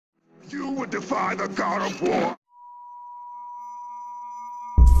You would defy the god of war.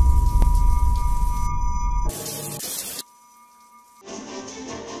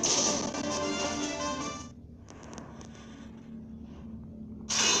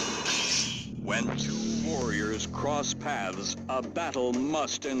 When two warriors cross paths, a battle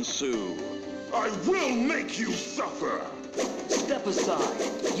must ensue. I will make you suffer! Step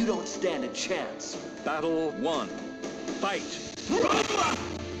aside. You don't stand a chance. Battle 1. Fight!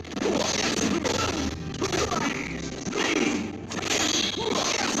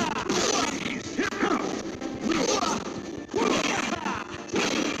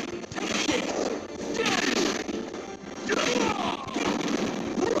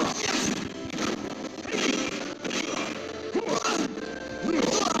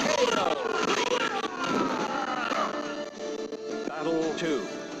 Battle 2.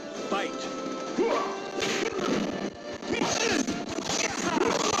 Fight!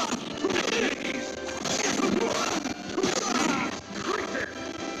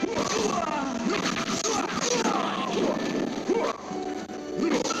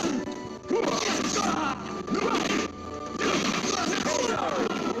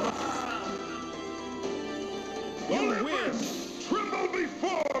 You win! Tremble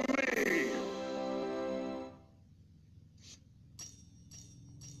before me!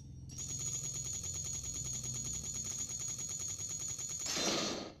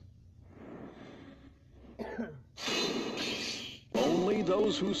 Only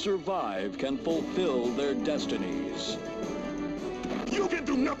those who survive can fulfill their destinies. You can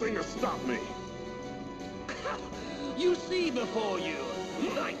do nothing to stop me! You see before you.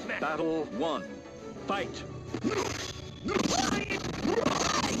 Nightmare. Battle 1. Fight!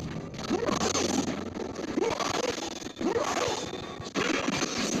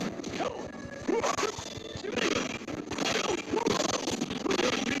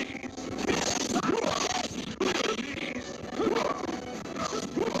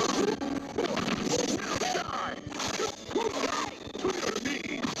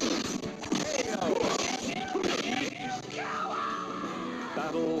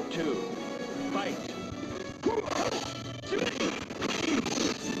 Battle 2. Fight!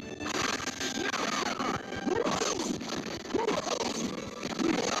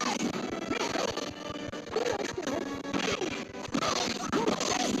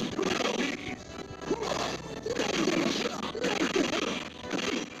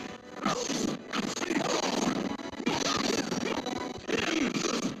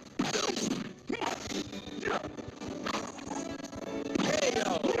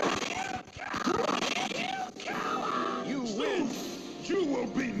 You win! You will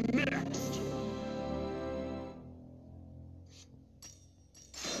be next!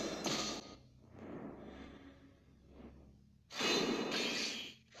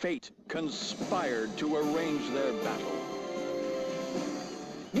 Fate conspired to arrange their battle.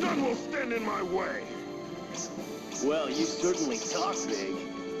 None will stand in my way! Well, you certainly talk big.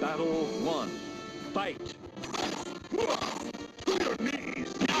 Battle 1. Fight! To your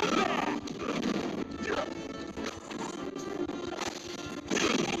knees!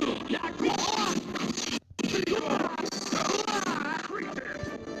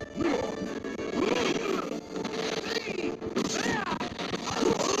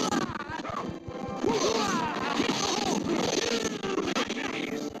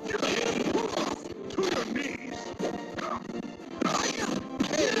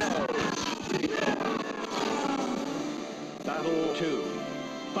 Battle 2.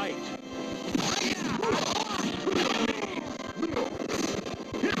 Fight!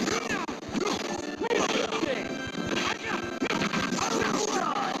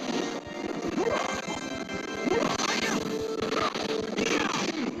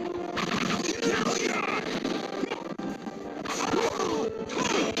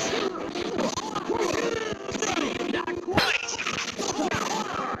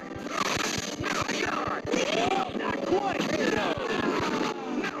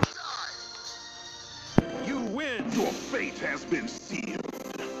 You win! Your fate has been sealed!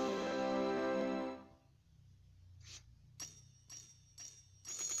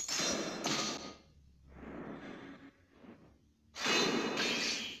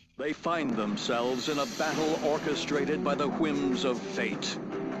 They find themselves in a battle orchestrated by the whims of fate.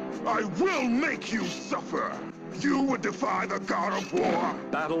 I will make you suffer! You would defy the god of war!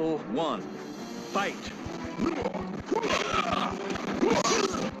 Battle 1. Fight!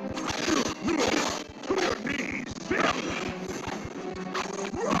 To your knees!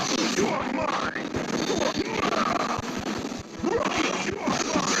 You are mine! You are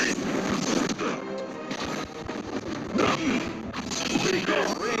mine!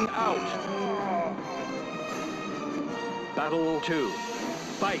 Ring out! out. Battle 2.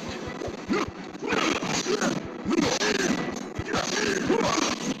 Fight.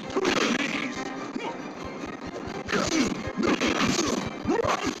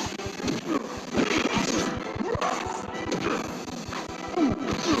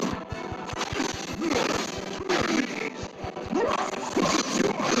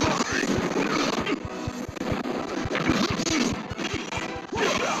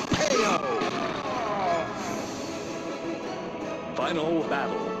 Final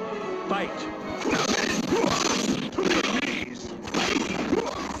battle. Fight. To your knees.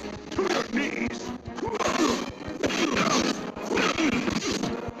 To your knees.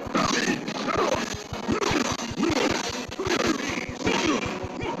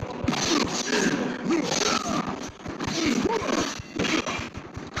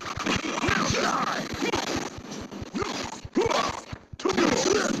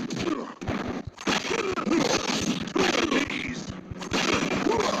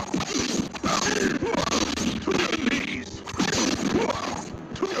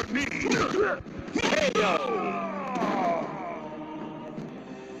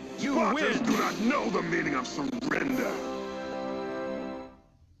 You Spartans win. do not know the meaning of surrender.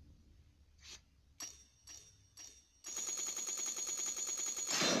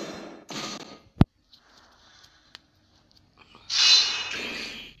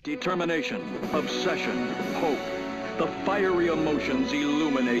 Determination, obsession, hope. The fiery emotions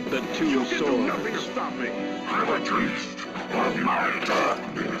illuminate the two You can do nothing to swords. stop me. I'm a taste of my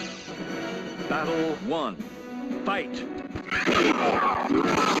darkness. Battle 1. Fight.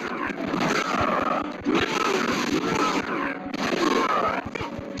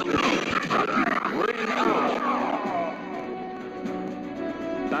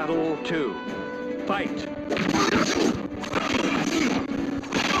 Battle 2. Fight.